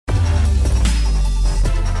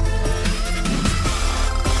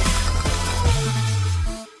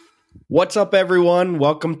What's up, everyone?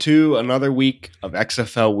 Welcome to another week of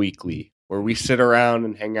XFL Weekly, where we sit around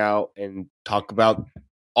and hang out and talk about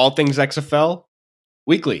all things XFL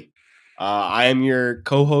weekly. I am your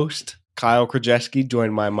co-host, Kyle Krajewski,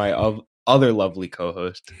 joined by my other lovely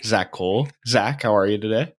co-host, Zach Cole. Zach, how are you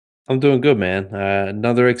today? I'm doing good, man.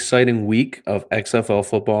 Another exciting week of XFL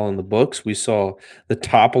football in the books. We saw the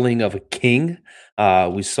toppling of a king.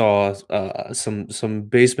 We saw some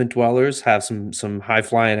basement dwellers have some high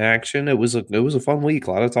flying action. It was a fun week.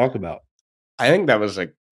 A lot to talk about. I think that was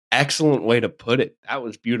an excellent way to put it. That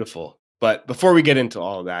was beautiful. But before we get into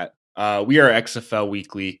all of that, we are XFL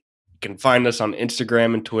Weekly. You can find us on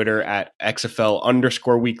Instagram and Twitter at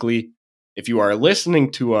XFL_weekly. If you are listening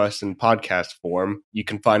to us in podcast form, you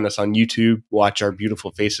can find us on YouTube, watch our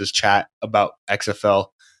beautiful faces chat about XFL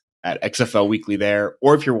at XFL Weekly there.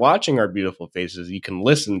 Or if you're watching our beautiful faces, you can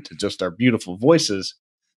listen to just our beautiful voices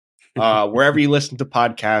wherever you listen to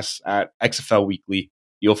podcasts at XFL Weekly.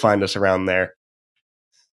 You'll find us around there.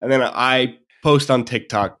 And then I post on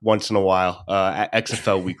TikTok once in a while at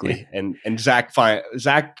XFL Weekly, and Zach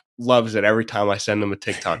loves it every time I send him a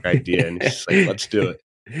TikTok idea, and he's just like, "Let's do it."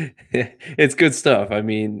 It's good stuff. I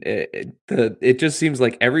mean, it just seems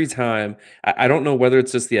like every time, I don't know whether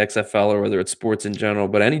it's just the XFL or whether it's sports in general,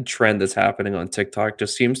 but any trend that's happening on TikTok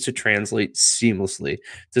just seems to translate seamlessly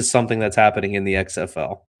to something that's happening in the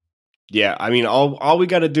XFL. Yeah, I mean, all we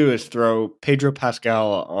got to do is throw Pedro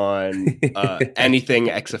Pascal on anything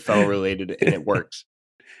XFL related, and it works.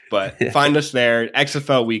 But find us there,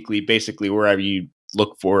 XFL Weekly, basically wherever you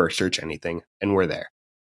look for or search anything, and we're there.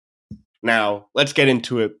 Now, let's get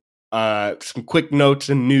into it. Some quick notes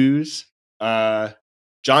and news.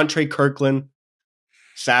 John Trey Kirkland,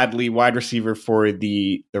 sadly, wide receiver for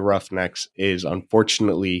the Roughnecks, is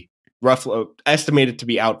unfortunately estimated to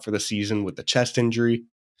be out for the season with a chest injury.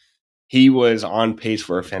 He was on pace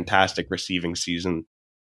for a fantastic receiving season.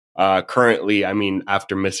 Currently, I mean,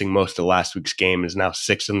 after missing most of last week's game, is now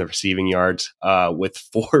sixth in the receiving yards with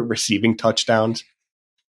 4 receiving touchdowns.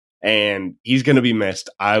 And he's going to be missed.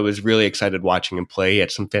 I was really excited watching him play. He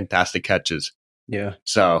had some fantastic catches. Yeah.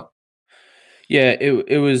 So, Yeah,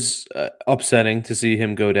 it was upsetting to see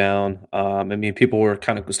him go down. I mean, people were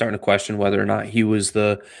kind of starting to question whether or not he was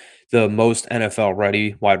the most NFL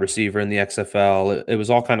ready wide receiver in the XFL. It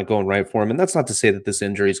was all kind of going right for him, and that's not to say that this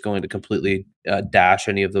injury is going to completely dash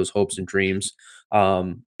any of those hopes and dreams.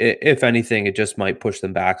 If anything, it just might push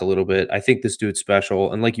them back a little bit. I think this dude's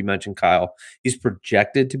special, and like you mentioned, Kyle, he's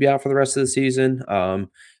projected to be out for the rest of the season.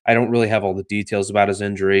 I don't really have all the details about his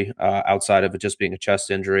injury outside of it just being a chest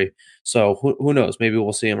injury. So who knows? Maybe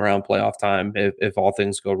we'll see him around playoff time if all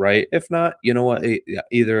things go right. If not, you know what?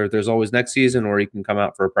 Either there's always next season or he can come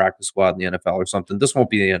out for a practice squad in the NFL or something. This won't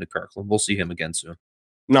be the end of Kirkland. We'll see him again soon.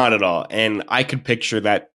 not at all. And I could picture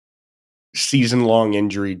that season-long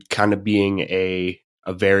injury kind of being a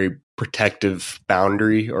very protective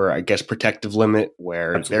boundary, or I guess protective limit,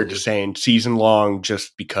 where they're Absolutely. just saying season-long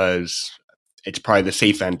just because it's probably the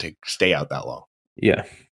safe end to stay out that long. Yeah,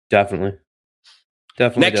 definitely.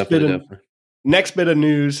 Definitely, Next bit definitely, of definitely. next bit of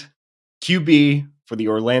news: QB for the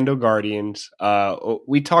Orlando Guardians.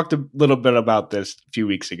 We talked a little bit about this a few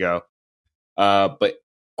weeks ago, but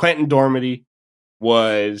Quentin Dormady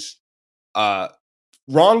was uh,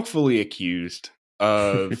 wrongfully accused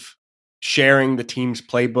of sharing the team's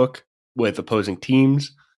playbook with opposing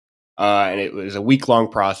teams, and it was a week-long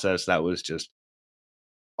process that was just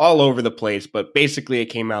all over the place. But basically, it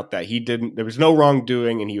came out that there was no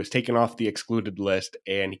wrongdoing, and he was taken off the excluded list.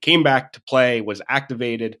 And he came back to play, was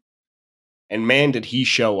activated, and man, did he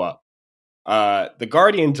show up. The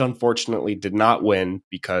Guardians, unfortunately, did not win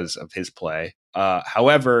because of his play.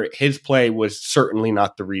 However, his play was certainly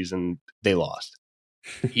not the reason they lost.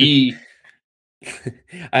 He,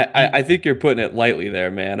 I think you're putting it lightly there,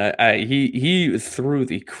 man. He threw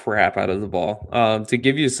the crap out of the ball. To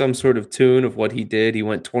give you some sort of tune of what he did, he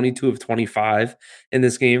went 22 of 25 in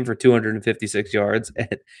this game for 256 yards.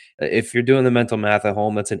 And if you're doing the mental math at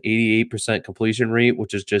home, that's an 88% completion rate,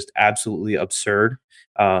 which is just absolutely absurd.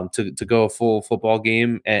 To go a full football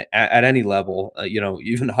game at any level,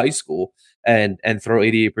 even high school, and throw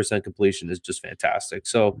 88% completion is just fantastic.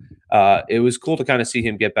 So it was cool to kind of see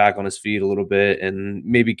him get back on his feet a little bit and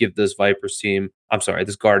maybe give this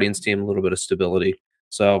this Guardians team a little bit of stability.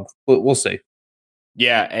 So we'll see.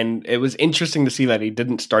 yeah, and it was interesting to see that he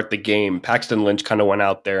didn't start the game. Paxton Lynch kind of went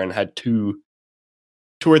out there and had two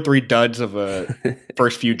or three duds of a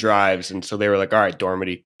first few drives, and so they were like, "All right,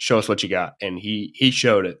 Dormady, show us what you got," and he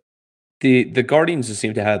showed it. The Guardians just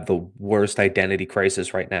seem to have the worst identity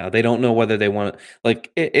crisis right now. They don't know whether they want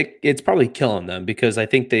like it's probably killing them because I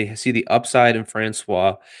think they see the upside in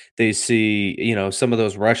Francois. They see, some of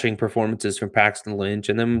those rushing performances from Paxton Lynch,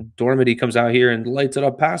 and then Dormady comes out here and lights it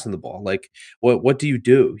up passing the ball. Like what do you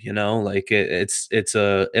do? Like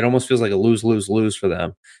it almost feels like a lose for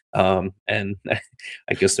them. And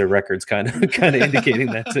I guess their record's kind of indicating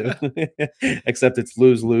that too. Except it's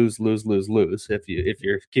lose if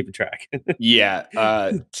you're keeping track. Yeah.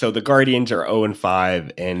 So the Guardians are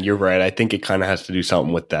 0-5, and you're right. I think it kind of has to do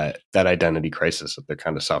something with that identity crisis that they're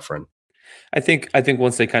kind of suffering. I think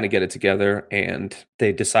once they kind of get it together and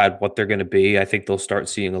they decide what they're going to be, I think they'll start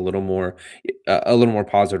seeing a little more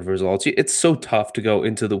positive results. It's so tough to go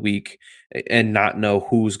into the week and not know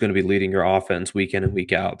who's going to be leading your offense week in and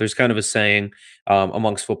week out. There's kind of a saying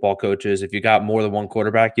amongst football coaches: if you got more than one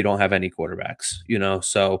quarterback, you don't have any quarterbacks.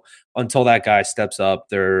 So until that guy steps up,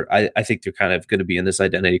 I think they're kind of going to be in this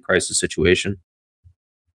identity crisis situation.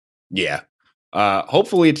 Yeah.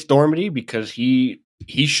 Hopefully it's Dormady because he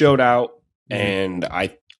showed out, Mhm. and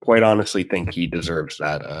I quite honestly think he deserves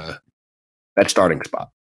that starting spot.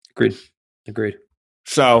 Agreed.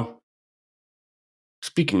 So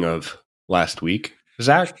speaking of last week,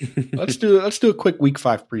 Zach, let's do a quick week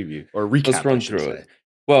 5 preview or Let's recap, I run should through say. it.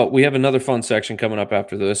 Well, we have another fun section coming up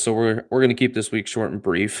after this, so we're going to keep this week short and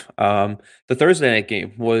brief. The Thursday night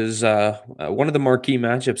game was one of the marquee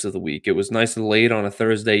matchups of the week. It was nice and late on a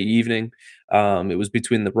Thursday evening. It was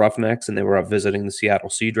between the Roughnecks, and they were up visiting the Seattle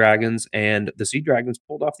Sea Dragons, and the Sea Dragons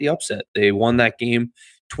pulled off the upset. They won that game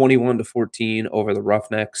 21-14 over the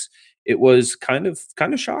Roughnecks. It was kind of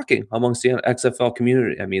shocking amongst the XFL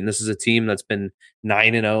community. I mean, this is a team that's been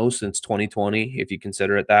 9-0 since 2020, if you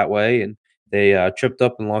consider it that way, and they tripped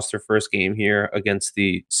up and lost their first game here against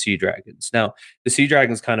the Sea Dragons. Now, the Sea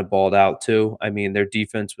Dragons kind of balled out too. I mean, their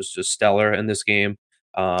defense was just stellar in this game.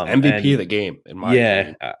 MVP of And the game, in my yeah,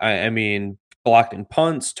 opinion. I mean, blocking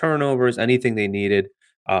punts, turnovers, anything they needed.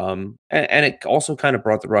 And it also kind of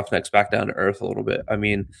brought the Roughnecks back down to earth a little bit. I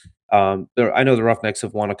mean, I know the Roughnecks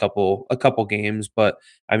have won a couple games, but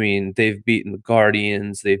I mean, they've beaten the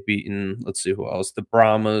Guardians, they've beaten, let's see who else, the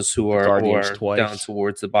Brahmas, who The are who Guardians are down twice.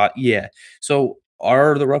 towards the bot. Yeah, so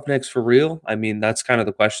are the Roughnecks for real? I mean, that's kind of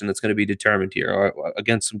the question that's going to be determined here.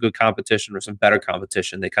 Against some good competition or some better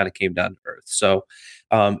competition, they kind of came down to earth. So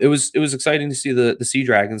it was exciting to see the Sea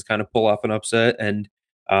Dragons kind of pull off an upset, and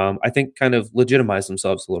I think kind of legitimize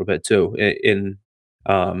themselves a little bit too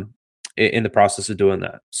um, in the process of doing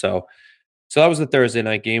that. So that was the Thursday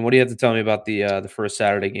night game. What do you have to tell me about the first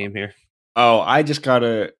Saturday game here? Oh, I just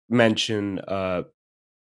gotta mention,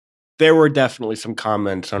 there were definitely some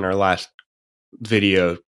comments on our last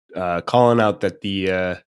video calling out that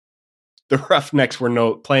the Roughnecks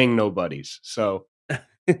were playing nobodies. So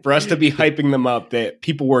for us to be hyping them up, that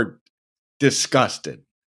people were disgusted.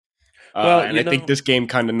 Well, And I think this game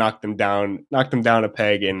kind of knocked them down a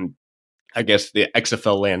peg in, I guess, the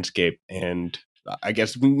XFL landscape. And I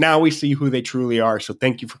guess now we see who they truly are. So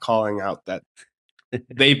thank you for calling out that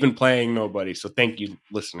they've been playing nobody. So thank you,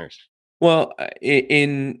 listeners. well,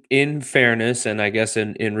 in fairness, and I guess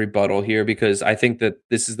in rebuttal here, because I think that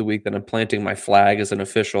this is the week that I'm planting my flag as an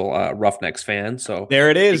official Roughnecks fan. So There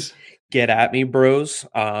it g- is. get at me, bros.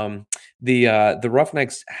 The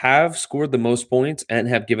Roughnecks have scored the most points and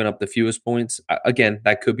have given up the fewest points. Again,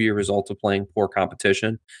 that could be a result of playing poor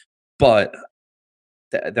competition, but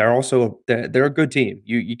they're also they're a good team.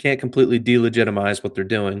 You can't completely delegitimize what they're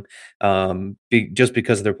doing just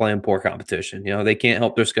because they're playing poor competition. They can't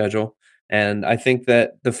help their schedule, and I think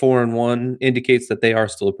that the 4-1 indicates that they are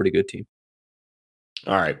still a pretty good team.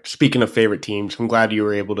 All right. Speaking of favorite teams, I'm glad you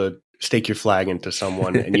were able to stake your flag into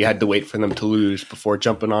someone and you had to wait for them to lose before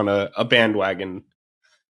jumping on a bandwagon.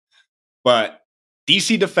 But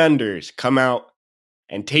DC Defenders come out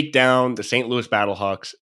and take down the St. Louis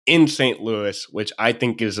Battlehawks in St. Louis, which I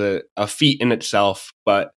think is a feat in itself.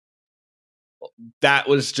 But that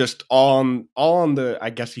was just all on the, I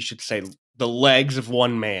guess you should say, the legs of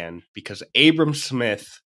one man, because Abram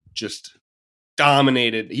Smith just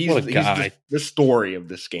dominated. What a He's guy! the story of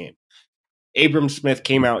this game. Abram Smith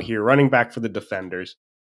came out here running back for the Defenders,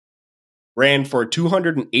 ran for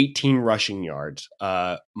 218 rushing yards,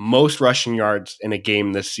 most rushing yards in a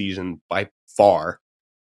game this season by far.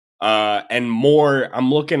 And more,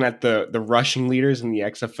 I'm looking at the rushing leaders in the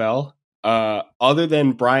XFL. Other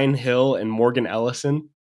than Brian Hill and Morgan Ellison,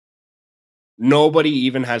 nobody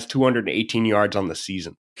even has 218 yards on the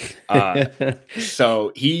season.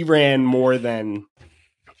 So he ran more than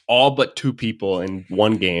all but two people in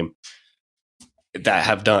one game that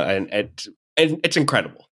have done, and it's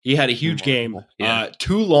incredible. He had a huge game. Remarkable. Yeah.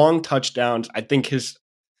 Two long touchdowns. I think his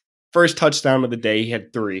first touchdown of the day, he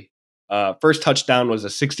had three. First touchdown was a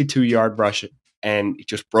 62-yard rush, and he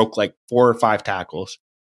just broke like 4 or 5 tackles,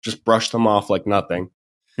 just brushed them off like nothing.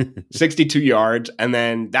 62 yards, and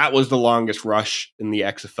then that was the longest rush in the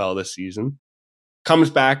XFL this season. Comes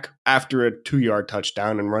back after a 2-yard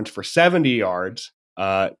touchdown and runs for 70 yards.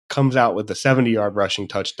 Comes out with a 70-yard rushing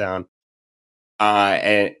touchdown,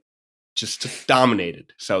 and just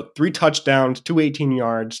dominated. So 3 touchdowns, 218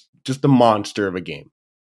 yards, just a monster of a game.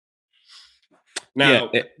 Yeah.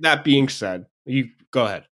 Now, that being said, you go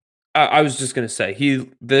ahead. I was just going to say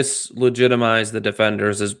this legitimized the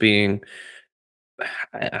defenders as being,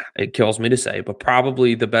 it kills me to say, but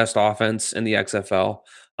probably the best offense in the XFL.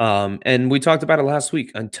 And we talked about it last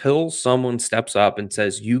week. Until someone steps up and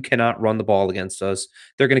says, you cannot run the ball against us,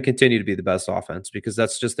 they're going to continue to be the best offense because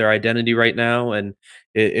that's just their identity right now. And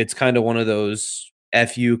it's kind of one of those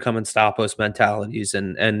F you come and stop us mentalities.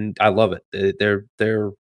 And I love it.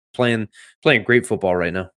 They're playing great football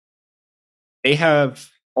right now. They have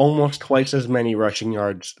almost twice as many rushing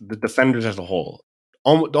yards, the defenders as a whole,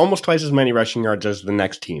 almost twice as many rushing yards as the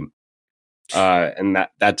next team. And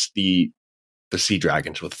that's the Sea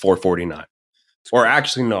Dragons with 449. Or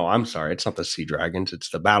actually, no, I'm sorry. It's not the Sea Dragons. It's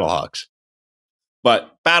the Battlehawks.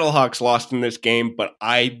 But Battlehawks lost in this game. But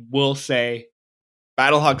I will say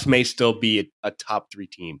Battlehawks may still be a top 3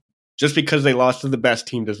 team. Just because they lost to the best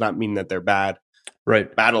team does not mean that they're bad.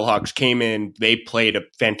 Right. Battlehawks came in. They played a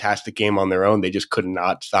fantastic game on their own. They just could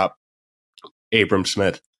not stop Abram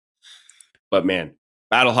Smith. But man,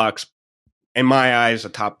 Battlehawks, in my eyes, a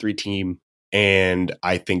top 3 team. And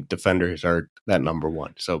I think defenders are that number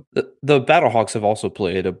 1. So the Battlehawks have also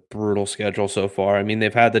played a brutal schedule so far. I mean,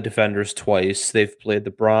 they've had the defenders twice. They've played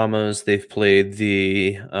the Brahmas. They've played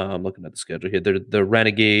the looking at the schedule here. The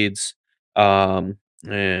Renegades.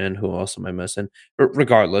 And who else am I missing?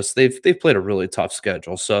 Regardless, they've played a really tough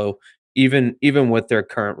schedule. So even with their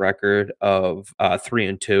current record of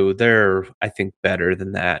 3-2, they're, I think, better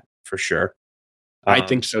than that for sure. I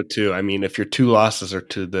think so too. I mean, if your 2 losses are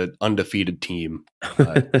to the undefeated team,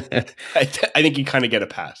 I think you kind of get a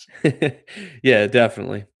pass. Yeah,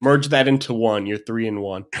 definitely. Merge that into 1. You're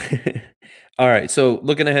 3-1. All right. So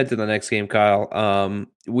looking ahead to the next game, Kyle,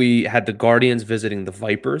 we had the Guardians visiting the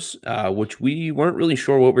Vipers, which we weren't really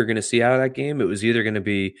sure what we were going to see out of that game. It was either going to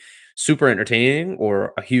be super entertaining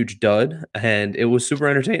or a huge dud, and it was super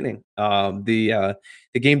entertaining.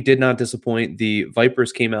 The game did not disappoint. The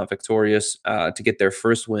Vipers came out victorious to get their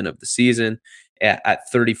first win of the season at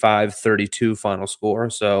 35-32 final score.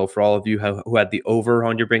 So for all of you who had the over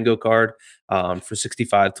on your bingo card for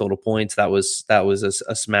 65 total points, that was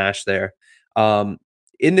a smash there.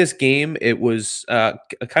 In this game, it was kind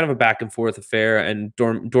of a back and forth affair, and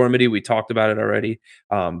Dormady, we talked about it already,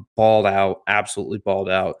 balled out, absolutely balled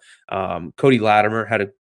out. Cody Latimer had a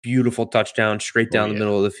beautiful touchdown straight down the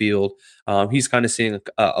middle of the field. He's kind of seeing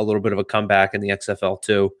a little bit of a comeback in the XFL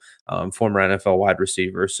too, former NFL wide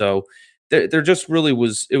receiver. So there just really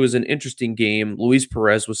was, it was an interesting game. Luis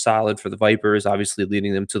Perez was solid for the Vipers, obviously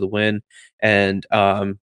leading them to the win. And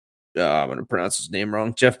I'm going to pronounce his name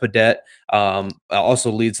wrong. Jeff Badette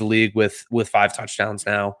also leads the league with 5 touchdowns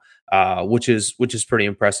now, which is pretty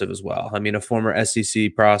impressive as well. I mean, a former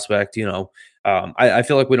SEC prospect, I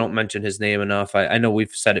feel like we don't mention his name enough. I know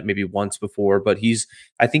we've said it maybe once before, but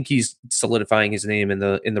I think he's solidifying his name in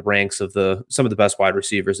the ranks of some of the best wide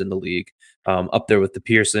receivers in the league, up there with the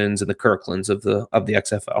Pearsons and the Kirklands of the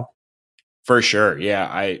XFL. For sure. Yeah.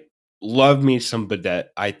 I love me some Badette.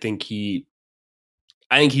 I think he's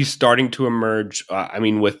starting to emerge. I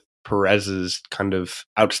mean, with Perez's kind of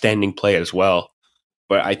outstanding play as well.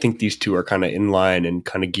 But I think these two are kind of in line and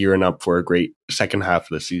kind of gearing up for a great second half of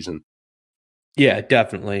the season. Yeah,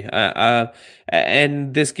 definitely.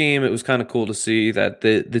 And this game, it was kind of cool to see that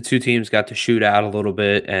the two teams got to shoot out a little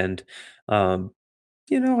bit, and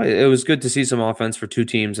it was good to see some offense for two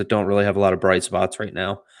teams that don't really have a lot of bright spots right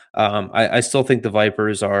now. I still think the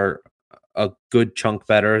Vipers are a good chunk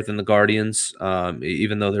better than the Guardians,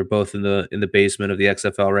 even though they're both in the basement of the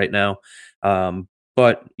XFL right now.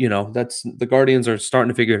 But that's the Guardians are starting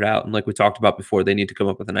to figure it out, and like we talked about before, they need to come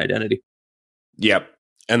up with an identity. Yep.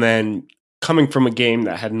 And then coming from a game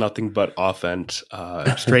that had nothing but offense,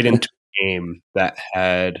 straight into a game that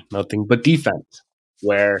had nothing but defense,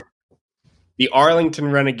 where the Arlington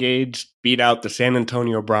Renegades beat out the San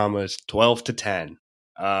Antonio Brahmas 12-10.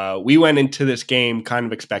 We went into this game kind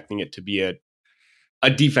of expecting it to be a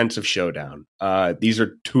defensive showdown. These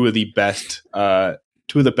are two of the best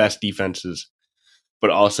defenses, but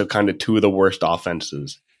also kind of two of the worst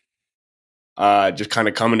offenses. just kind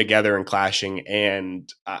of coming together and clashing.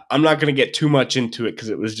 And I'm not going to get too much into it because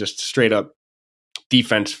it was just straight up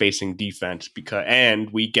defense facing defense. And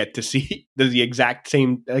we get to see the exact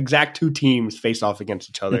two teams face off against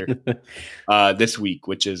each other this week,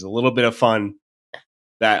 which is a little bit of fun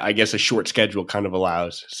that I guess a short schedule kind of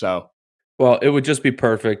allows. So. Well, it would just be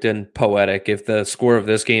perfect and poetic if the score of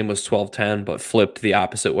this game was 12-10, but flipped the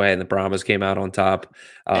opposite way and the Brahmas came out on top.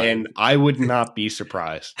 And I would not be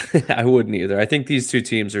surprised. I wouldn't either. I think these two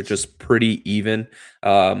teams are just pretty even.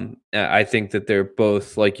 I think that they're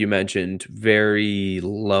both, like you mentioned, very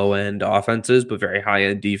low end offenses, but very high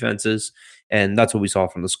end defenses. And that's what we saw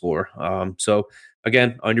from the score. So,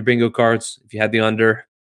 again, on your bingo cards, if you had the under,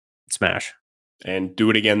 smash. And do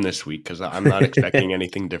it again this week because I'm not expecting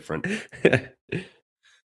anything different.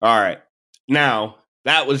 All right. Now,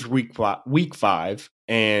 that was week 5,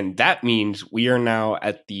 and that means we are now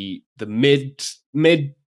at the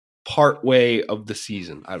mid part way of the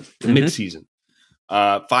season, mid season.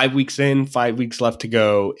 5 weeks in, 5 weeks left to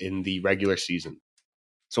go in the regular season.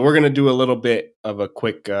 So we're going to do a little bit of a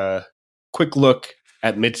quick look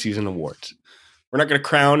at mid-season awards. We're not going to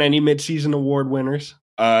crown any mid-season award winners.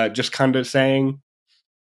 Just kind of saying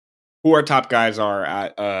who our top guys are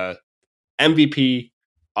at MVP,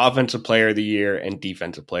 Offensive Player of the Year, and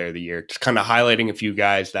Defensive Player of the Year. Just kind of highlighting a few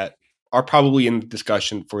guys that are probably in the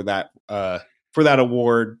discussion for that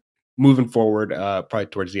award moving forward, probably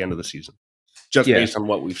towards the end of the season, just based on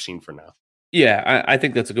what we've seen for now. Yeah, I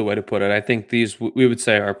think that's a good way to put it. I think these we would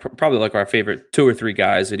say are probably like our favorite 2 or 3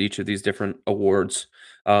 guys at each of these different awards.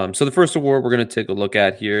 So the first award we're going to take a look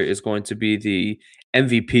at here is going to be the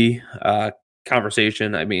MVP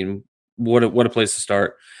conversation. I mean, what a place to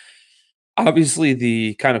start. Obviously,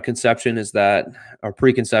 the kind of conception is that, or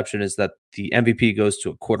preconception is that the MVP goes to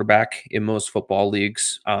a quarterback in most football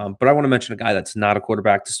leagues. But I want to mention a guy that's not a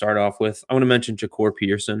quarterback to start off with. I want to mention Ja'Cory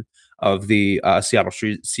Peterson of the Seattle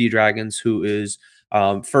Sea Dragons, who is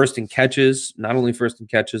first in catches, not only first in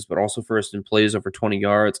catches, but also first in plays over 20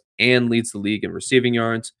 yards and leads the league in receiving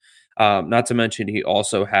yards. Not to mention, he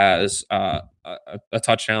also has a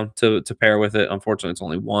touchdown to pair with it. Unfortunately, it's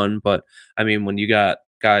only one, but I mean, when you got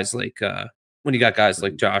guys like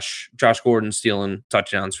Josh Gordon stealing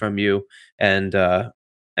touchdowns from you, and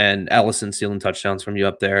Ellison stealing touchdowns from you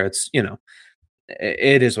up there, it's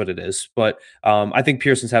it is what it is. But I think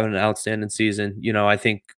Pearson's having an outstanding season. I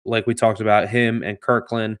think, like we talked about, him and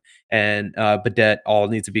Kirkland and Badet all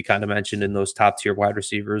need to be kind of mentioned in those top tier wide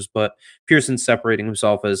receivers. But Pearson's separating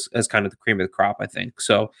himself as kind of the cream of the crop, I think.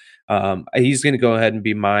 So he's going to go ahead and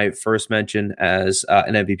be my first mention as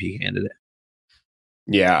an MVP candidate.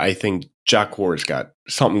 Yeah, I think Jack War's got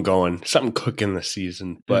something going, something cooking this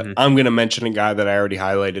season. But I'm going to mention a guy that I already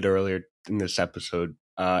highlighted earlier in this episode,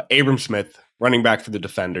 Abram Smith, running back for the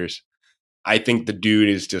Defenders. I think the dude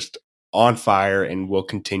is just on fire and will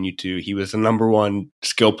continue to. He was the number 1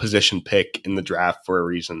 skill position pick in the draft for a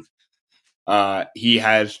reason. He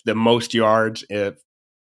has the most yards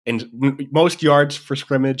for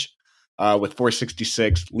scrimmage with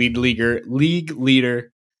 466, league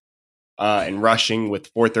leader in rushing with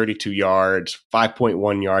 432 yards,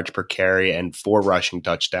 5.1 yards per carry, and 4 rushing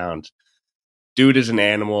touchdowns. Dude is an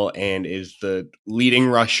animal and is the leading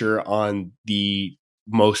rusher on the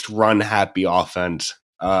most run-happy offense.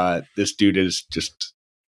 This dude is just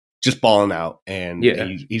balling out, and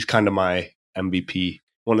he's kind of my MVP.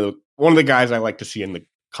 One of the guys I like to see in the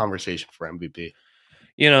conversation for MVP.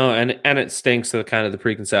 And it stinks that kind of the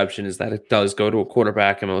preconception is that it does go to a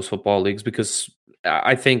quarterback in most football leagues, because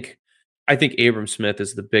I think Abram Smith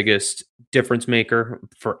is the biggest difference maker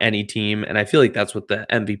for any team. And I feel like that's what the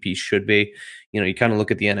MVP should be. You kind of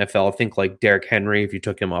look at the NFL, think like Derrick Henry, if you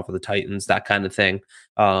took him off of the Titans, that kind of thing.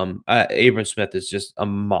 Abram Smith is just a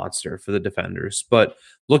monster for the Defenders. But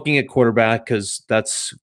looking at quarterback, because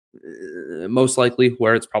that's most likely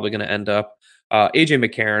where it's probably going to end up, AJ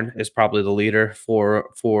McCarron is probably the leader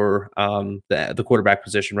for the quarterback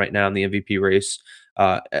position right now in the MVP race.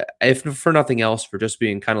 If for nothing else, for just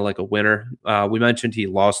being kind of like a winner. We mentioned he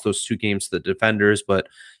lost those 2 games to the Defenders, but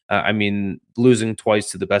I mean, losing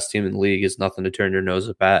twice to the best team in the league is nothing to turn your nose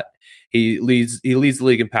up at. He leads the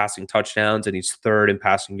league in passing touchdowns, and he's 3rd in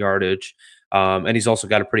passing yardage. And he's also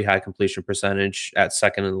got a pretty high completion percentage at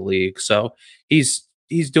 2nd in the league. So he's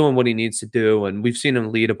doing what he needs to do, and we've seen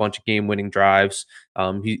him lead a bunch of game-winning drives.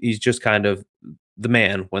 He's just kind of the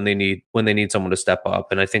man when they need someone to step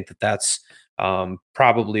up, and I think that's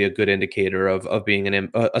probably a good indicator of being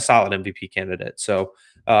a solid MVP candidate. So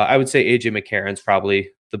I would say AJ McCarron's probably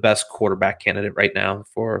the best quarterback candidate right now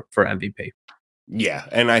for MVP. Yeah,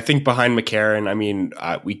 and I think behind McCarron, I mean,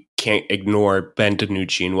 we can't ignore Ben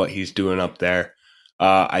DiNucci and what he's doing up there.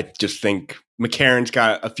 I just think McCarron's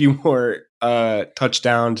got a few more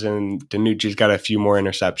touchdowns and DiNucci's got a few more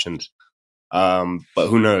interceptions. But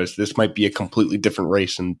who knows? This might be a completely different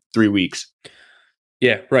race in 3 weeks.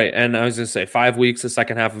 Yeah, right. And I was going to say 5 weeks, the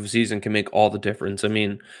second half of a season can make all the difference. I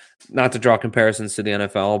mean, not to draw comparisons to the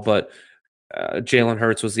NFL, but Jalen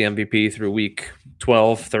Hurts was the MVP through week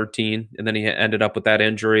 12, 13, and then he ended up with that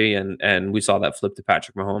injury, and we saw that flip to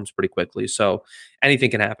Patrick Mahomes pretty quickly. So anything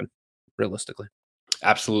can happen, realistically.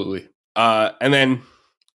 Absolutely. And then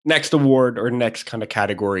next award or next kind of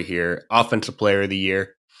category here, Offensive Player of the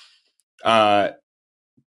Year. Uh,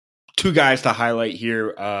 Two guys to highlight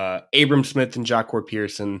here: Abram Smith and Jacquor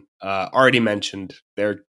Pearson. Already mentioned,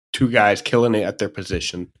 they're two guys killing it at their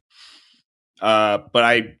position. But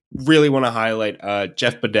I really want to highlight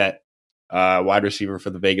Jeff Badette, wide receiver for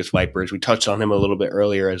the Vegas Vipers. We touched on him a little bit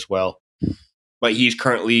earlier as well, but he's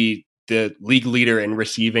currently the league leader in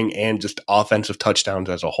receiving and just offensive touchdowns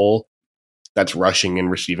as a whole. That's rushing and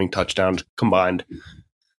receiving touchdowns combined.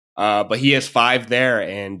 But he has 5 there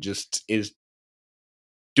and just is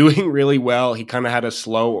doing really well. He kind of had a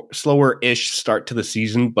slower-ish start to the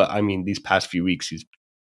season, but I mean, these past few weeks, he's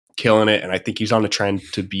killing it, and I think he's on a trend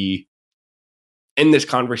to be in this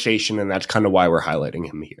conversation, and that's kind of why we're highlighting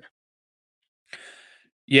him here.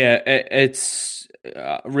 Yeah, it's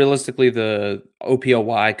realistically the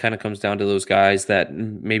OPOY kind of comes down to those guys that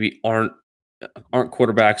maybe aren't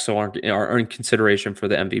quarterbacks, so aren't in consideration for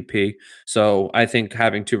the MVP. So I think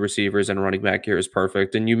having 2 receivers and a running back here is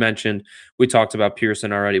perfect. And you mentioned we talked about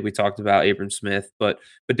Pearson already. We talked about Abram Smith, but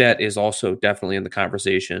Badette is also definitely in the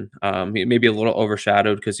conversation. He may be a little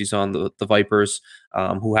overshadowed because he's on the Vipers,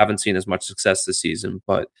 who haven't seen as much success this season,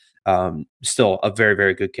 but still a very,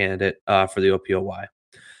 very good candidate for the OPOY.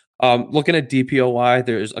 Looking at DPOY,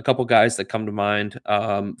 there's a couple guys that come to mind.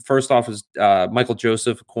 First off is Michael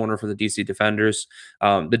Joseph, corner for the DC Defenders.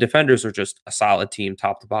 The Defenders are just a solid team,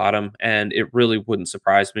 top to bottom, and it really wouldn't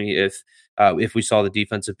surprise me if we saw the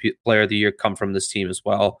Defensive Player of the Year come from this team as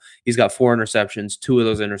well. He's got 4 interceptions. 2 of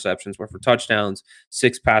those interceptions were for touchdowns,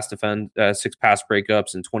 6 pass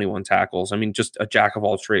breakups, and 21 tackles. I mean, just a jack of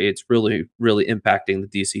all trades, really, really impacting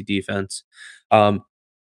the DC defense.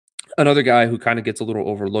 Another guy who kind of gets a little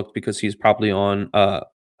overlooked because he's probably on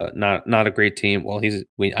not a great team. Well,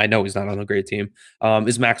 I know he's not on a great team.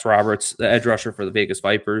 Is Max Roberts, the edge rusher for the Vegas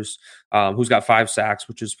Vipers, who's got 5 sacks,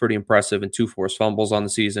 which is pretty impressive, and 2 forced fumbles on the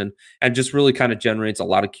season, and just really kind of generates a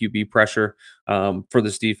lot of QB pressure for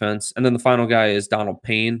this defense. And then the final guy is Donald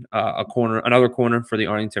Payne, another corner for the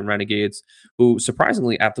Arlington Renegades, who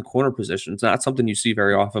surprisingly at the corner position, it's not something you see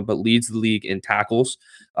very often, but leads the league in tackles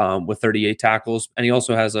with 38 tackles, and he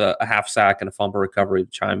also has a half sack and a fumble recovery to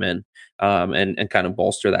chime in and kind of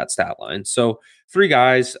bolster that stat line. So 3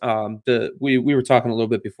 guys. We were talking a little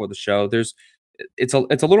bit before the show. It's a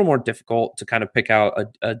little more difficult to kind of pick out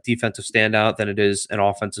a defensive standout than it is an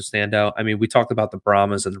offensive standout. I mean, we talked about the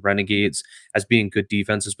Brahmas and the Renegades as being good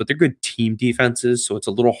defenses, but they're good team defenses, so it's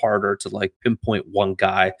a little harder to like pinpoint one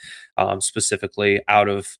guy specifically out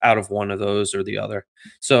of one of those or the other.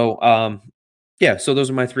 So yeah, so those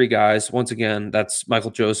are my 3 guys. Once again, that's Michael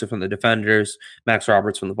Joseph from the Defenders, Max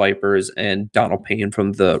Roberts from the Vipers, and Donald Payne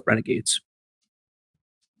from the Renegades.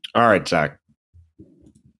 All right, Zach.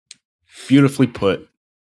 Beautifully put.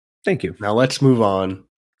 Thank you. Now let's move on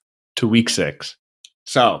to week 6.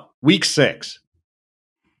 So, week 6,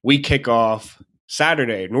 we kick off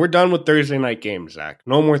Saturday, and we're done with Thursday night games, Zach.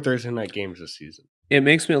 No more Thursday night games this season. It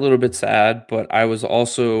makes me a little bit sad, but I was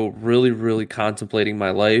also really, really contemplating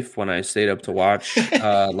my life when I stayed up to watch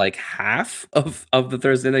like half of the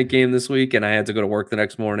Thursday night game this week, and I had to go to work the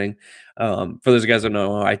next morning. For those guys who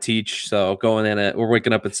know, I teach, so we're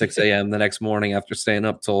waking up at 6 a.m. the next morning after staying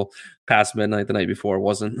up till past midnight the night before. It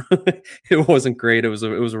wasn't great. It was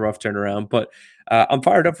a rough turnaround, but I'm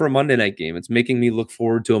fired up for a Monday night game. It's making me look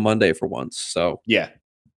forward to a Monday for once. So yeah,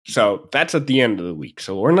 so that's at the end of the week.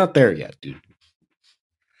 So we're not there yet, dude.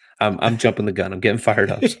 I'm jumping the gun. I'm getting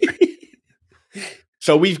fired up.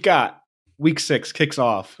 So we've got week 6 kicks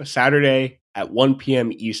off Saturday at 1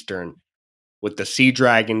 p.m. Eastern with the Sea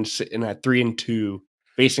Dragons sitting at 3-2,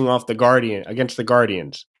 facing off against the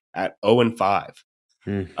Guardians at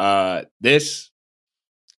 0-5. This is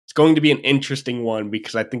going to be an interesting one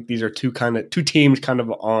because I think these are two teams kind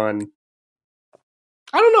of on.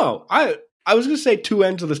 I don't know. I was going to say 2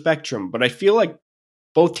 ends of the spectrum, but I feel like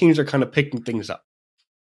both teams are kind of picking things up.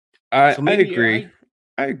 I agree.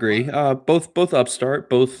 I agree. Both upstart,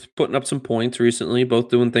 both putting up some points recently, both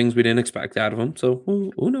doing things we didn't expect out of them. So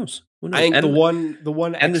who knows? Who I knows? think the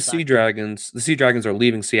one And X factor. The Sea Dragons are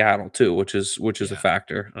leaving Seattle too, which is a Yeah.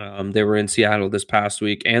 factor. They were in Seattle this past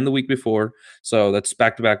week and the week before, so that's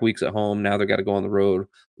back to back weeks at home. Now they got to go on the road,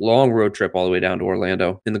 long road trip all the way down to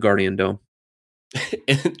Orlando in the Guardian Dome.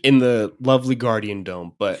 in the lovely Guardian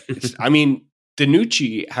Dome. But it's, I mean,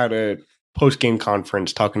 Danucci had a post game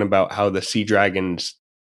conference talking about how the Sea Dragons,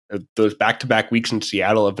 those back to back weeks in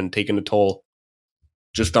Seattle, have been taking a toll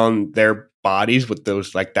just on their bodies with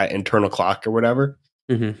those like that internal clock or whatever.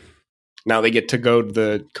 hmm Now they get to go to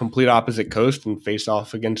the complete opposite coast and face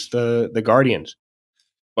off against the Guardians.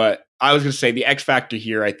 But I was going to say the X factor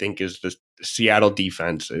here, I think, is the Seattle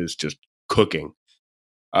defense is just cooking.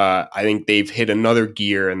 I think they've hit another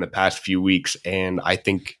gear in the past few weeks, and I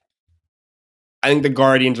think the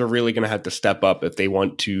Guardians are really going to have to step up if they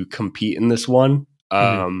want to compete in this one.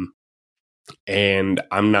 hmm And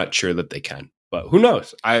I'm not sure that they can, but who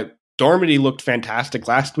knows? Dormady looked fantastic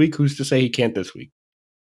last week. Who's to say he can't this week?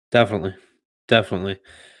 Definitely, definitely.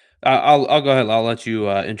 I'll go ahead. I'll let you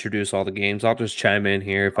introduce all the games. I'll just chime in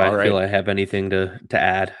here if All I feel right, I have anything to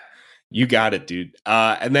add. you got it, dude.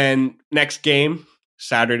 And then next game,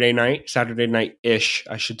 Saturday night ish,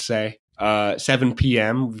 I should say. 7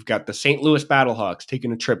 p.m. We've got the St. Louis Battlehawks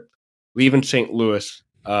taking a trip, leaving St. Louis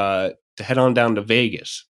to head on down to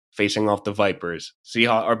Vegas, facing off the Vipers.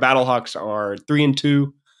 Our Battlehawks are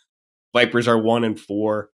 3-2. Vipers are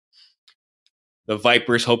 1-4. The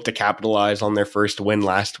Vipers hope to capitalize on their first win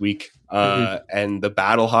last week, hmm and the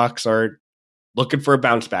Battlehawks are looking for a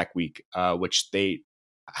bounce back week, which they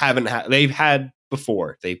haven't had. They've had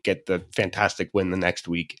before. They get the fantastic win the next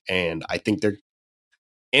week, and I think they're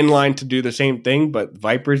in line to do the same thing. But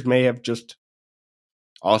Vipers may have just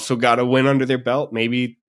also got a win under their belt.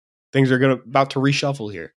 Maybe things are about to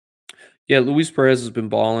reshuffle here. Yeah, Luis Perez has been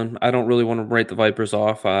balling. I don't really want to write the Vipers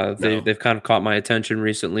off. No, They've kind of caught my attention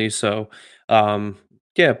recently. So, um,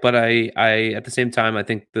 yeah, but I at the same time I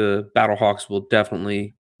think the Battlehawks will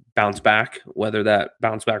definitely bounce back. Whether that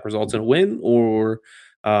bounce back results in a win or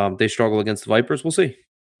they struggle against the Vipers, we'll see.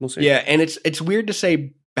 We'll see. yeah, and it's weird to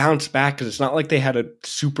say bounce back because it's not like they had a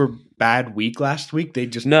super bad week last week.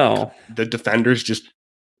 No, The defenders just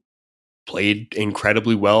played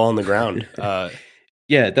incredibly well on the ground.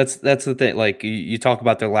 yeah, that's the thing. Like you talk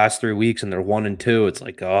about their last 3 weeks and they're 1-2. It's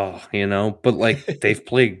like, oh, but like they've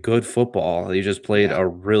played good football. They just played Yeah. a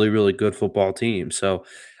really, really good football team. So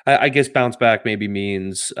I guess bounce back maybe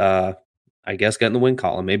means I guess getting the win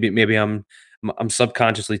column. Maybe I'm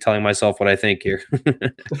subconsciously telling myself what I think here.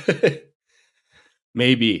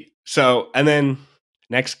 Maybe. So, and then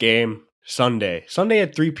next game, Sunday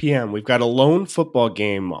at 3 p.m. We've got a lone football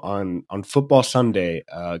game on Football Sunday,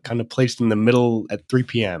 kind of placed in the middle at 3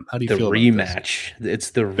 p.m. How do you The feel about this? rematch.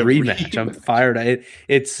 It's the The rematch. I'm rematch. fired.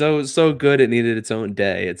 It's so good. It needed its own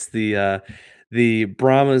day. It's the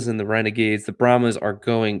Brahmas and the Renegades. The Brahmas are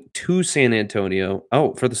going to San Antonio.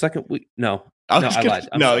 Oh, for the second week? No, I no, was I gonna lied.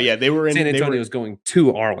 I'm no, sorry. yeah, San they Antonio were is going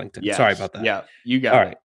to Arlington. Sorry yes, about that. yeah, you All got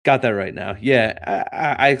right, it. got that right now. Yeah,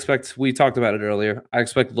 I expect. We talked about it earlier. I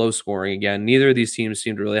expect low scoring again. Neither of these teams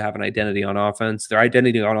seem to really have an identity on offense. Their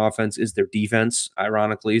identity on offense is their defense,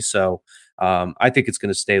 ironically. So I think it's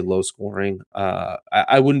going to stay low scoring.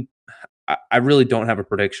 I wouldn't. I really don't have a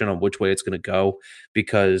prediction on which way it's going to go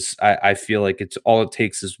because I feel like it's all it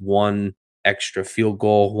takes is one extra field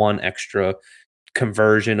goal, one extra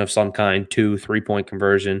conversion of some kind, 2 3 point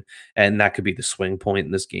conversion, and that could be the swing point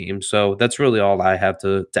in this game. So that's really all I have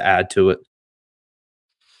to add to it.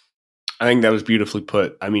 I think that was beautifully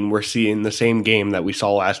put. I mean, we're seeing the same game that we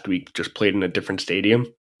saw last week, just played in a different stadium.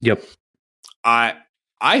 Yep. I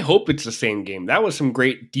I hope it's the same game. That was some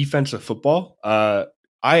great defensive football.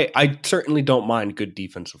 I certainly don't mind good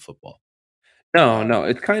defensive football. No, Uh, no,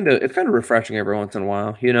 it's kind of refreshing every once in a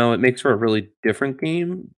while. It makes for a really different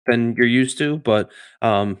game than you're used to, but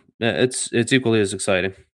it's equally as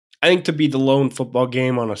exciting. I think to be the lone football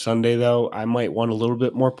game on a Sunday, though, I might want a little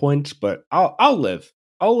bit more points, but I'll live.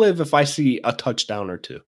 I'll live if I see a touchdown or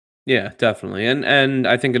two. Yeah, definitely. And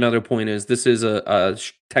I think another point is this is a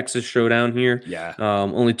Texas showdown here. Yeah,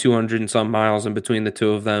 Only 200 and some miles in between the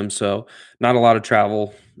two of them, so not a lot of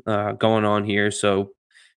travel going on here. So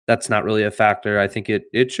that's not really a factor. I think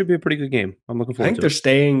it should be a pretty good game. I'm looking I forward think to they're it.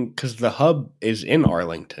 staying because the hub is in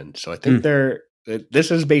Arlington, so I think Mm, they're.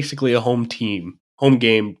 This is basically a home game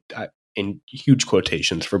in huge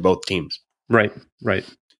quotations for both teams. right, right.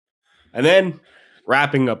 And then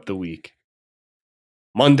wrapping up the week,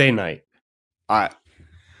 Monday night.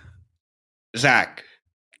 Zach,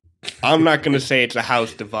 I'm not going to say it's a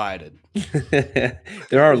house divided, There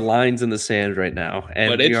are lines in the sand right now,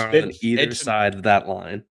 and But we are on either it's side of that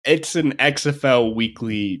line. an XFL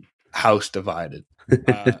weekly house divided.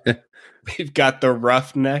 Uh, we've got the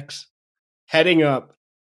Roughnecks heading up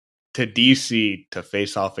to DC to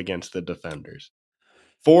face off against the Defenders.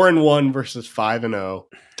 4-1 versus 5-0.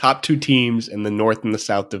 Top two teams in the North and the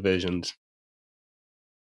South divisions.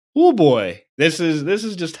 Oh boy, this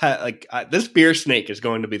is just this beer snake is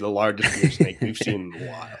going to be the largest beer snake we've seen in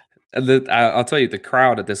a while. I'll tell you, the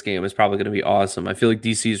crowd at this game is probably going to be awesome. I feel like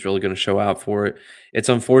DC is really going to show out for it. It's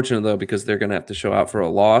unfortunate though because they're going to have to show out for a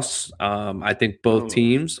loss. I think both Oh.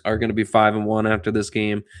 teams are going to be 5-1 after this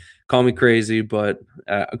game. Call me crazy, but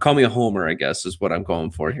call me a homer, I guess, is what I'm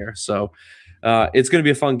going for here. So it's going to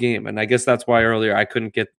be a fun game, and I guess that's why earlier I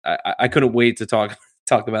couldn't wait to talk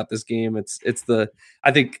about this game. It's the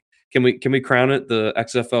I think can we crown it the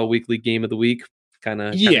XFL Weekly Game of the Week?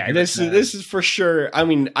 Yeah, this is for sure. I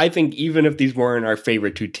mean, I think even if these weren't our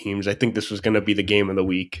favorite two teams, I think this was going to be the game of the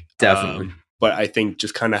week. Definitely. But I think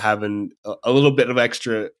just kind of having a little bit of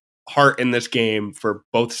extra heart in this game for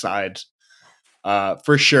both sides,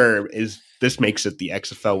 for sure, this makes it the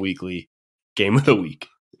XFL Weekly Game of the Week.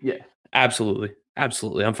 Yeah, absolutely.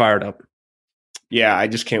 I'm fired up. Yeah, I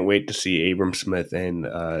just can't wait to see Abram Smith and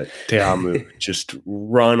Teamu just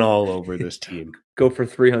run all over this team. Go for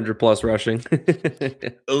 300 plus rushing.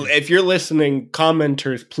 If you're listening,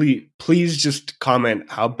 commenters, please just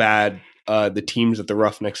comment how bad the teams that the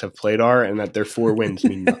Roughnecks have played are, and that their 4 wins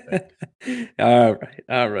mean nothing. All right.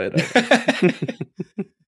 All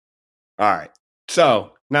right.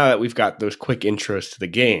 So now that we've got those quick intros to the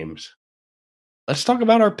games, let's talk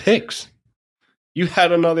about our picks. You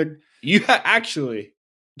had actually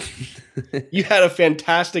you had a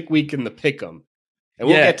fantastic week in the pick'em, and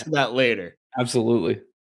we'll get to that later. Absolutely.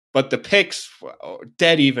 But the picks,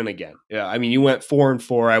 dead even again. Yeah, I mean, you went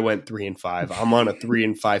 4-4. I went 3-5. I'm on a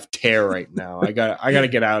 3-5 tear right now. I got to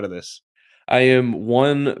get out of this. I am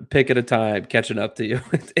one pick at a time catching up to you.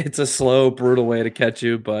 It's a slow, brutal way to catch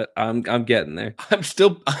you, but I'm getting there. I'm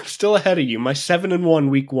still ahead of you. My 7-1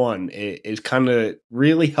 week 1 is kind of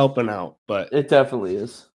really helping out, but it definitely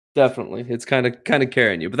is. Definitely, it's kind of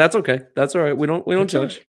carrying you, but that's okay. That's all right. We don't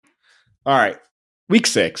judge. All right, week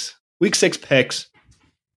 6 picks.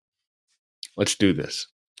 Let's do this.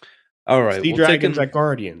 All right. Sea Dragons at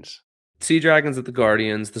Guardians. Sea Dragons at the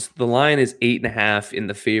Guardians. The line is 8.5 in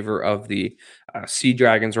the favor of the Sea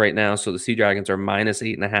Dragons right now. So the Sea Dragons are minus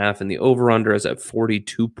 8.5, and the over/under is at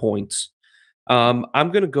 42 points. I'm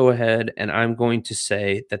going to go ahead and I'm going to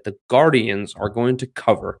say that the Guardians are going to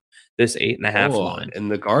cover this 8.5 line in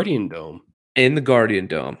the Guardian Dome. In the Guardian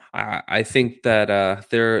Dome, I think that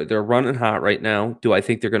they're running hot right now. Do I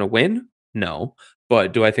think they're going to win? No.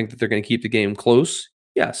 But do I think that they're going to keep the game close?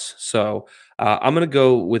 Yes. So I'm going to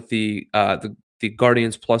go with the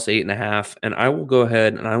Guardians plus 8.5, and I will go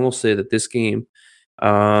ahead and I will say that this game,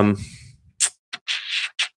 I'm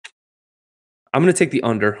going to take the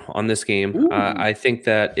under on this game. I think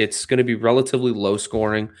that it's going to be relatively low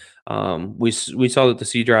scoring. We saw that the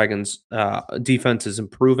Sea Dragons defense is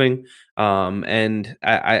improving, and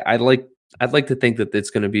I'd like to think that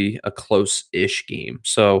it's going to be a close-ish game.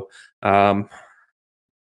 So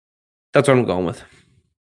that's what I'm going with.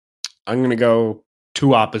 I'm going to go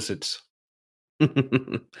two opposites. You're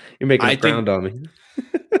making a ground on me.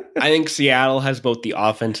 I think Seattle has both the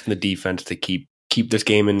offense and the defense to keep this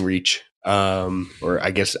game in reach, or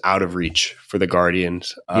I guess out of reach for the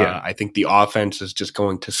Guardians. I think the offense is just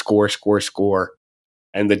going to score,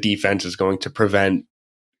 and the defense is going to prevent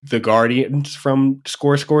the Guardians from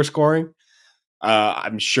scoring.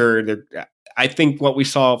 I'm sure that. I think what we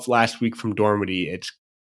saw last week from Dormady,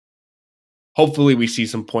 hopefully we see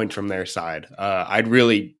some points from their side. I'd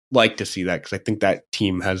really like to see that because I think that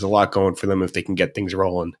team has a lot going for them if they can get things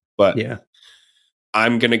rolling. But yeah,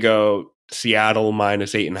 I'm going to go Seattle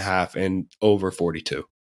minus 8.5 and over 42.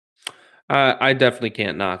 I definitely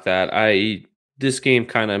can't knock that. This game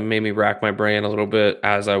kind of made me rack my brain a little bit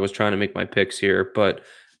as I was trying to make my picks here, but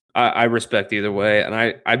I respect either way. And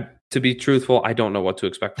I to be truthful, I don't know what to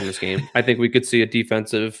expect from this game. I think we could see a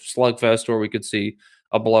defensive slugfest, or we could see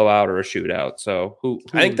a blowout or a shootout. So who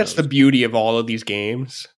I think that's the beauty of all of these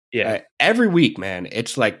games. Yeah. Every week, man,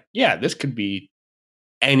 it's like, this could be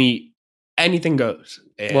anything goes.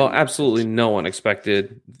 And well, absolutely no one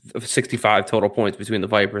expected 65 total points between the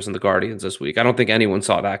Vipers and the Guardians this week. I don't think anyone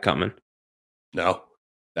saw that coming. No.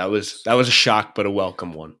 That was a shock, but a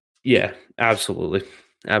welcome one. Yeah, absolutely.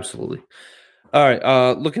 All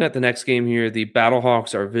right, looking at the next game here, the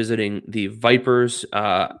Battlehawks are visiting the Vipers.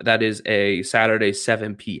 That is a Saturday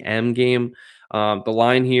 7 p.m. game. The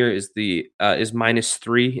line here is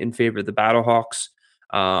 -3 in favor of the Battlehawks,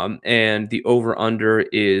 and the over under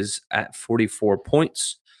is at 44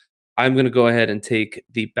 points. I'm going to go ahead and take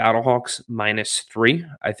the Battlehawks -3.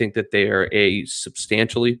 I think that they are a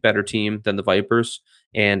substantially better team than the Vipers,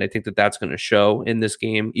 and I think that that's going to show in this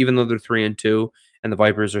game. Even though they're 3-2, and the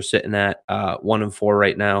Vipers are sitting at 1-4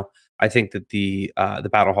 right now, I think that the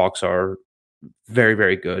Battlehawks are very,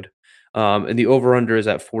 very good. And the over under is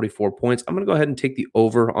at 44 points. I'm going to go ahead and take the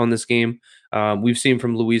over on this game. We've seen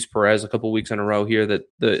from Luis Perez a couple weeks in a row here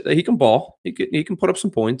that he can ball. He can put up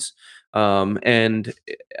some points. And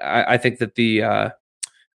I think that the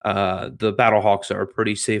Battlehawks are a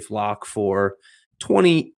pretty safe lock for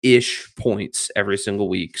 20-ish points every single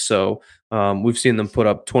week. So we've seen them put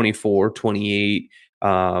up 24, 28,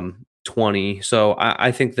 20. So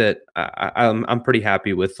I think that I'm pretty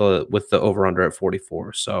happy with the over under at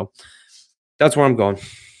 44. So that's where I'm going.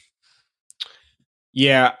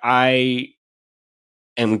 Yeah, I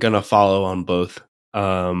am gonna follow on both.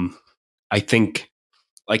 I think,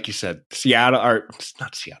 like you said, Seattle or it's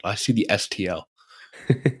not Seattle. I see the STL.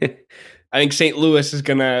 I think St. Louis is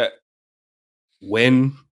gonna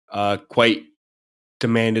win quite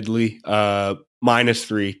demandedly.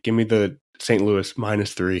 -3. Give me the St. Louis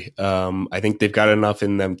 -3. I think they've got enough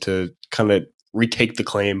in them to kind of retake the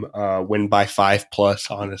claim, win by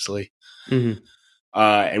 5+, honestly. Mm-hmm.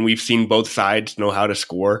 And we've seen both sides know how to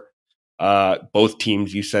score. Both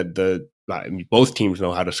teams, both teams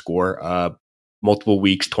know how to score. Multiple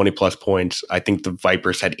weeks, 20+ points. I think the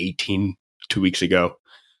Vipers had 18 2 weeks ago.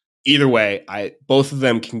 Either way, both of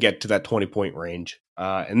them can get to that 20-point range,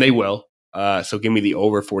 and they will. So give me the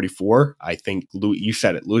over 44. I think you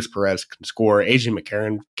said it. Luis Perez can score. Asian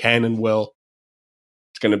McCarron can and will.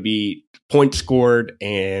 It's going to be points scored,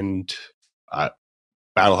 and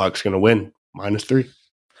Battlehawks going to win -3.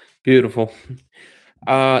 Beautiful.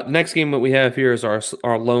 Next game that we have here is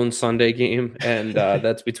our lone Sunday game, and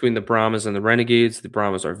that's between the Brahmas and the Renegades. The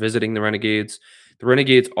Brahmas are visiting the Renegades. The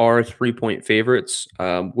Renegades are 3-point favorites,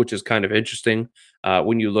 which is kind of interesting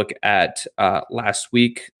when you look at last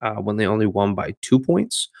week when they only won by 2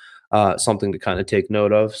 points. Something to kind of take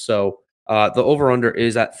note of. So the over/under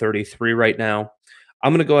is at 33 right now.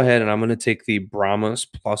 I'm going to go ahead and I'm going to take the Brahmas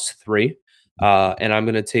 +3, and I'm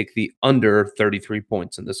going to take the under 33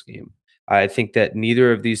 points in this game. I think that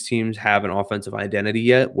neither of these teams have an offensive identity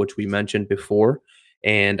yet, which we mentioned before.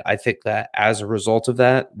 And I think that as a result of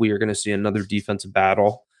that, we are going to see another defensive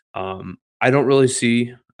battle. I don't really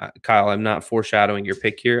see, Kyle, I'm not foreshadowing your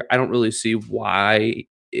pick here. I don't really see why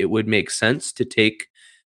it would make sense to take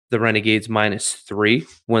the Renegades -3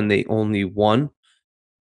 when they only won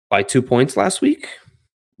by 2 points last week.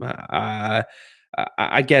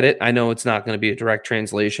 I get it. I know it's not going to be a direct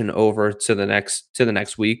translation over to the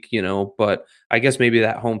next week, but I guess maybe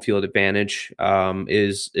that home field advantage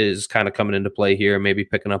is kind of coming into play here, maybe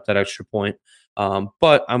picking up that extra point.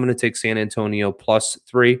 But I'm going to take San Antonio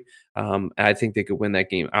 +3. I think they could win that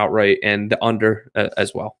game outright, and the under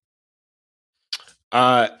as well.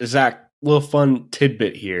 Zach, little fun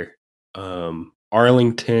tidbit here.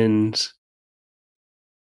 Arlington's,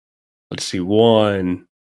 let's see, 1,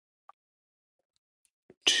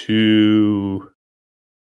 2,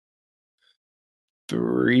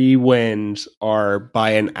 3 wins are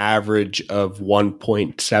by an average of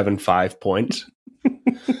 1.75 points.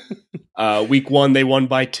 Week 1, they won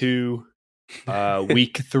by 2.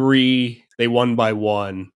 Week 3, they won by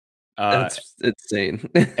 1. That's insane.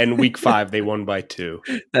 And week 5, they won by 2.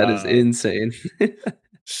 That is insane.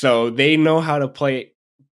 So they know how to play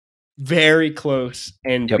very close,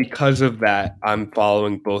 and because of that, I'm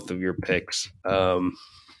following both of your picks.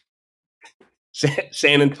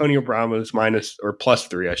 San Antonio Brahmas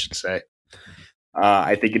 +3, I should say.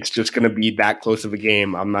 I think it's just going to be that close of a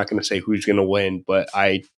game. I'm not going to say who's going to win, but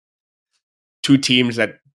two teams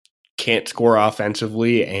that can't score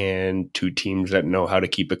offensively and two teams that know how to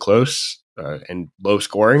keep it close and low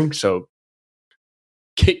scoring. So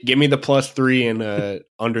give me the +3 and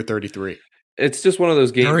under 33. It's just one of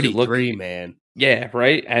those games. 33, man. Yeah,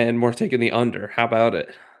 right. And we're taking the under. How about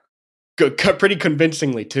it? Good, pretty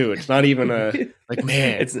convincingly too. It's not even like,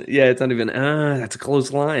 man. It's not even. That's a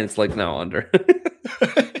close line. It's like no under.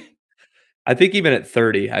 I think even at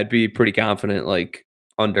 30, I'd be pretty confident, like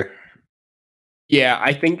under. Yeah,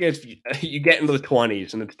 I think if you get into the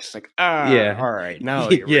 20s and it's just like, all right, now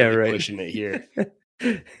you're really pushing it here.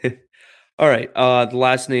 All right,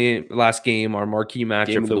 the last game, our marquee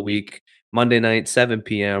matchup for the week, Monday night, 7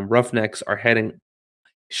 p.m. Roughnecks are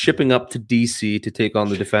shipping up to DC to take on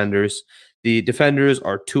the Defenders. The Defenders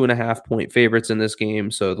are 2.5-point favorites in this game,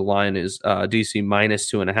 so the line is DC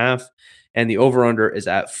 -2.5. and the over-under is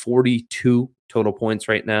at 42 total points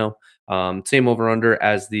right now. Same over-under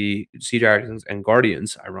as the Sea Dragons and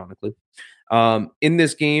Guardians, ironically. In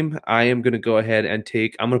this game, I am going to go ahead and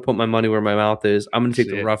I'm going to put my money where my mouth is. I'm going to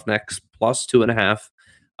take the Roughnecks plus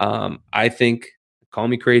 2.5. I think, call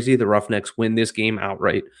me crazy, the Roughnecks win this game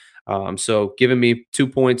outright. So giving me 2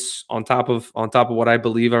 points on top of what I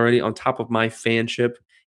believe already, on top of my fanship,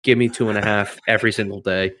 give me 2.5 every single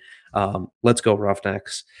day. Let's go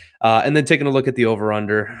Roughnecks. And then taking a look at the over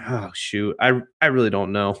under. Oh shoot, I really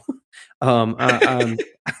don't know. I'm I'm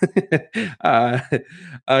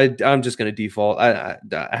just gonna default.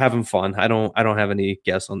 Having fun. I don't have any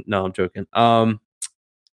guess on. No, I'm joking.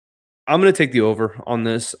 I'm going to take the over on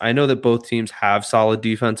this. I know that both teams have solid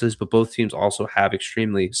defenses, but both teams also have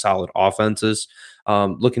extremely solid offenses.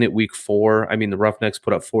 Looking at week 4, I mean, the Roughnecks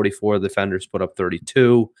put up 44, the Defenders put up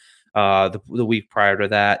 32. The week prior to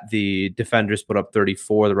that, the Defenders put up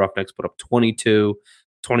 34, the Roughnecks put up 22,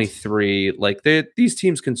 23. Like these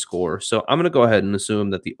teams can score. So I'm going to go ahead and assume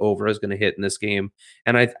that the over is going to hit in this game.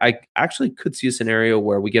 And I actually could see a scenario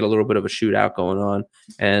where we get a little bit of a shootout going on.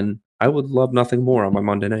 And I would love nothing more on my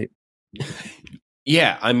Monday night.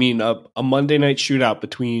 Yeah, I mean a Monday night shootout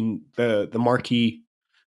between the marquee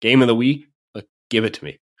game of the week. Give it to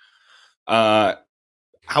me.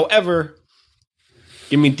 However,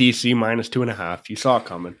 give me DC minus 2.5. You saw it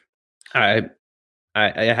coming. I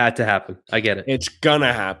had to happen. I get it. It's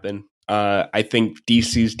gonna happen. I think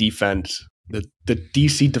DC's defense, the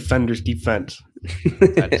DC Defenders defense,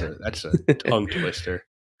 that's a tongue twister.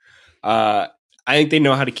 I think they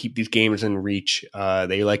know how to keep these games in reach.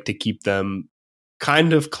 They like to keep them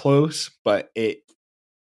kind of close, but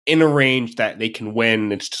in a range that they can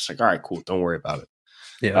win. It's just like, all right, cool, don't worry about it.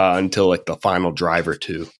 Yeah. Until like the final drive or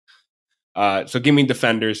two. So give me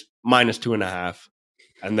Defenders minus 2.5,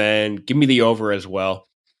 and then give me the over as well.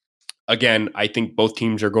 Again, I think both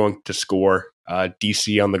teams are going to score.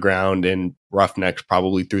 DC on the ground and Roughnecks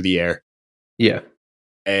probably through the air. Yeah,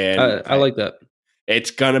 and I like that.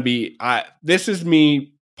 It's going to be this is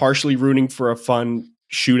me partially rooting for a fun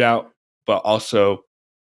shootout, but also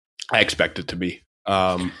I expect it to be.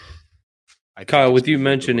 Kyle, with you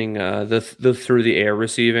mentioning the through the air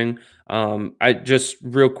receiving, I just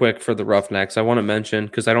real quick for the Roughnecks, I want to mention,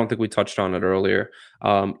 because I don't think we touched on it earlier,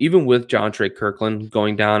 even with John Trey Kirkland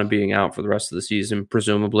going down and being out for the rest of the season,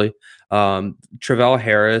 presumably, Travell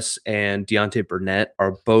Harris and Deontay Burnett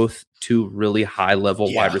are both two really high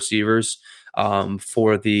level wide receivers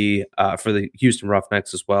for the Houston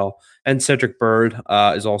Roughnecks as well. And Cedric Byrd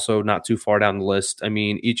is also not too far down the list. I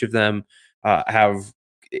mean, each of them have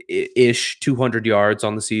ish 200 yards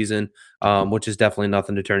on the season, which is definitely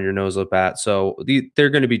nothing to turn your nose up at. So they're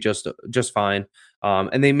going to be just fine.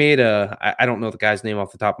 And they made I don't know the guy's name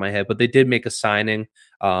off the top of my head, but they did make a signing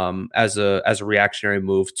as a reactionary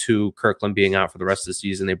move to Kirkland being out for the rest of the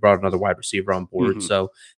season. They brought another wide receiver on board. Mm-hmm.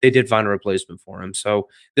 So they did find a replacement for him. So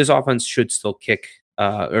this offense should still kick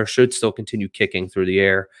or should still continue kicking through the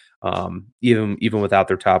air, even without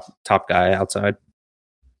their top guy outside.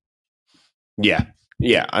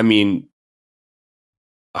 Yeah, I mean,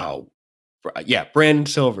 Brandon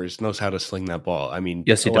Silvers knows how to sling that ball. I mean,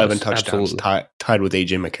 yes, he 11 does. touchdowns, tied with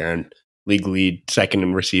AJ McCarron, league lead, second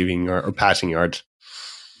in receiving or passing yards.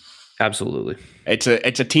 Absolutely, it's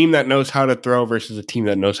a team that knows how to throw versus a team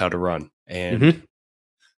that knows how to run, and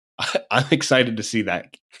I'm excited to see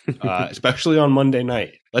that, especially on Monday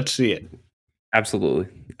night. Let's see it. Absolutely.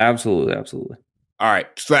 All right,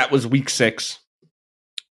 so that was week 6,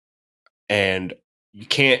 and you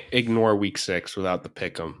can't ignore week 6 without the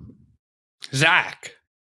pick'em. Zach,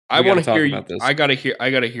 I want to hear you. This. I gotta hear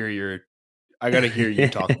you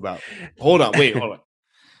talk about. Hold on.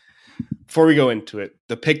 Before we go into it,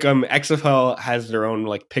 the pick'em XFL has their own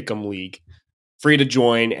like pick'em league, free to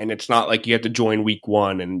join, and it's not like you have to join week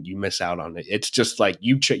 1 and you miss out on it. It's just like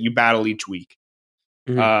you battle each week.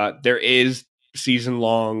 Mm-hmm. There is season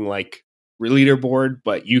long like leaderboard,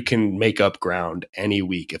 but you can make up ground any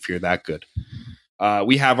week if you're that good.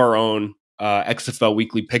 We have our own XFL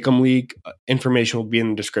Weekly Pick'em League. Information will be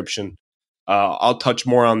in the description. I'll touch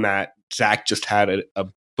more on that. Zach just had a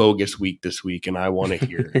bogus week this week, and I want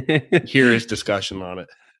to hear his discussion on it.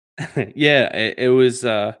 Yeah, it was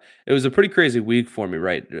a pretty crazy week for me,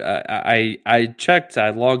 right? I checked.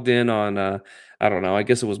 I logged in on I don't know. I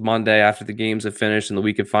guess it was Monday after the games had finished and the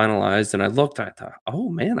week had finalized, and I looked. I thought, oh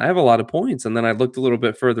man, I have a lot of points. And then I looked a little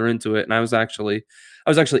bit further into it, and I was actually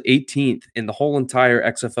 18th in the whole entire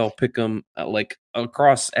XFL Pick'em, like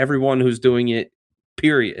across everyone who's doing it.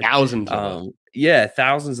 Period. Thousands of them. Yeah,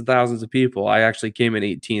 thousands and thousands of people. I actually came in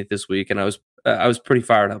 18th this week, and I was I was pretty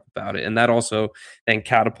fired up about it, and that also then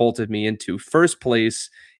catapulted me into first place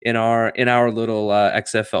in our little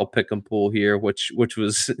XFL pick and pool here, which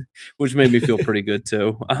was which made me feel pretty good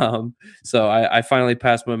too. So I finally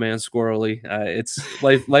passed my man Squirrely. It's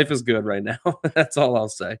life is good right now. That's all I'll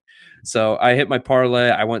say. So I hit my parlay.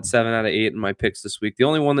 I went 7 out of 8 in my picks this week. The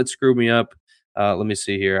only one that screwed me up, let me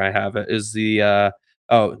see here. I have it is the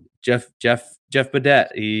Jeff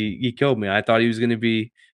Badette. He killed me. I thought he was going to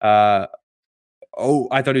be I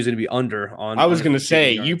thought he was going to be under I on was his going to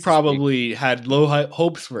say, receiving you yards this week. probably had low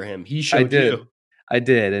hopes for him. He I showed you. did. I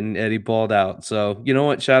did, and he balled out. So you know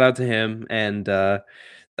what? Shout out to him, and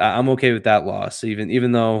I'm okay with that loss,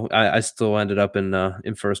 even though I still ended up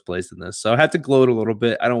in first place in this. So I had to gloat a little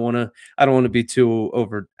bit. I don't want to be too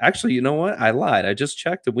over. Actually, you know what? I lied. I just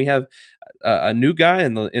checked, and we have a new guy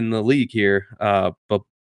in the league here.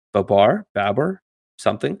 Babar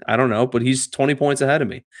something. I don't know, but he's 20 points ahead of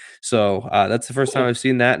me. So that's the first time Cool. I've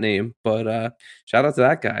seen that name. But shout out to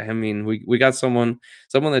that guy. I mean, we got someone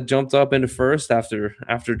that jumped up into first after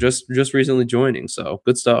just recently joining. So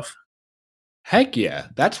good stuff. Heck yeah.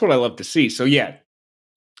 That's what I love to see. So, yeah,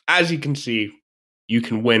 as you can see, you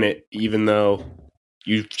can win it even though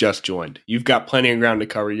you've just joined. You've got plenty of ground to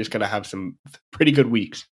cover. You just got to have some pretty good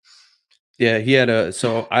weeks. Yeah, he had a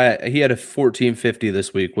 1450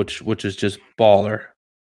 this week, which is just baller.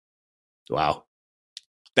 Wow.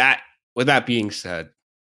 With that being said,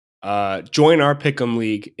 join our Pick'em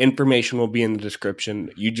League. Information will be in the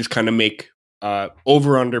description. You just kind of make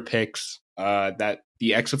over under picks that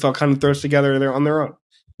the XFL kind of throws together there on their own.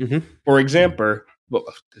 Mm-hmm. For example,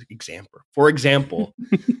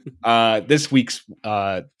 this week's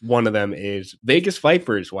one of them is Vegas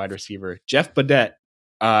Vipers wide receiver Jeff Badette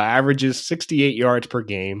averages 68 yards per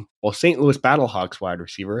game, while St. Louis Battlehawks wide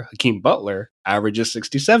receiver Hakeem Butler averages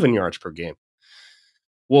 67 yards per game.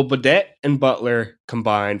 Will Badette and Butler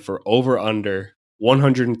combine for over under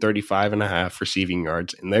 135 and a half receiving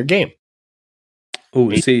yards in their game?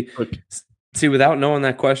 Oh, see, without knowing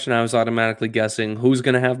that question, I was automatically guessing who's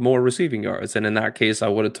going to have more receiving yards, and in that case, I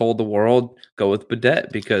would have told the world go with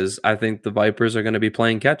Badette because I think the Vipers are going to be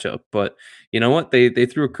playing catch up. But you know what? They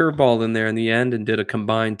threw a curveball in there in the end and did a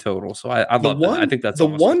combined total. So I love that. I think that's The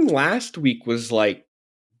awesome. one last week was like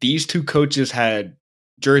these two coaches had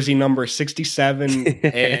jersey number 67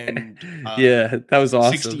 and yeah, that was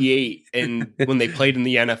awesome. 68, and when they played in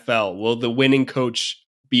the NFL, will the winning coach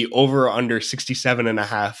be over or under 67 and a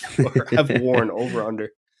half or have worn over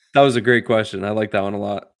under? That was a great question. I like that one a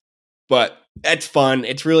lot. But that's fun.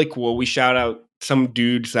 It's really cool. We shout out some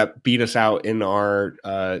dudes that beat us out in our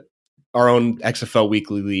own XFL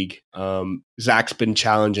Weekly League. Zach's been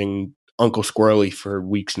challenging Uncle Squirrely for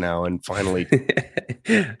weeks now and finally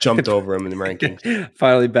jumped over him in the rankings.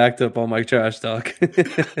 Finally backed up all my trash talk.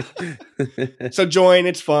 So join.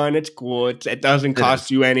 It's fun. It's cool. It doesn't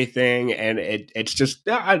cost you anything. And it's just,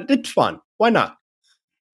 it's fun. Why not?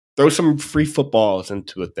 Throw some free footballs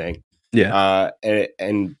into a thing. Yeah.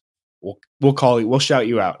 And we'll shout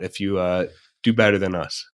you out if you do better than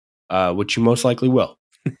us, which you most likely will.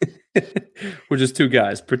 We're just two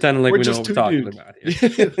guys pretending like we know what we're talking about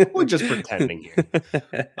here. We're just pretending here.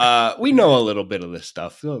 We know a little bit of this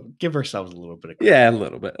stuff. So give ourselves a little bit of credit. Yeah, a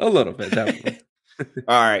little bit, definitely.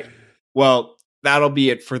 All right. Well, that'll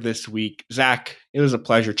be it for this week. Zach, it was a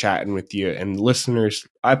pleasure chatting with you. And listeners,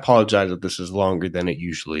 I apologize if this is longer than it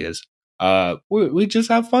usually is. We just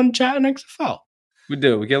have fun chatting XFL. We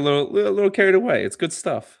do. We get a little carried away. It's good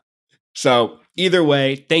stuff. So either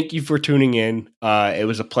way, thank you for tuning in. It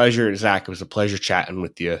was a pleasure, Zach. It was a pleasure chatting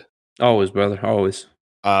with you. Always, brother. Always.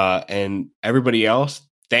 And everybody else,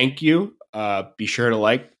 thank you. Be sure to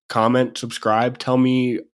like, comment, subscribe. Tell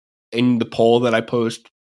me in the poll that I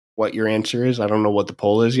post what your answer is. I don't know what the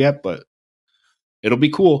poll is yet, but it'll be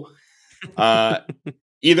cool.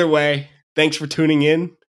 Either way, thanks for tuning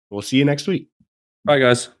in. We'll see you next week. Bye,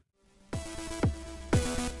 guys.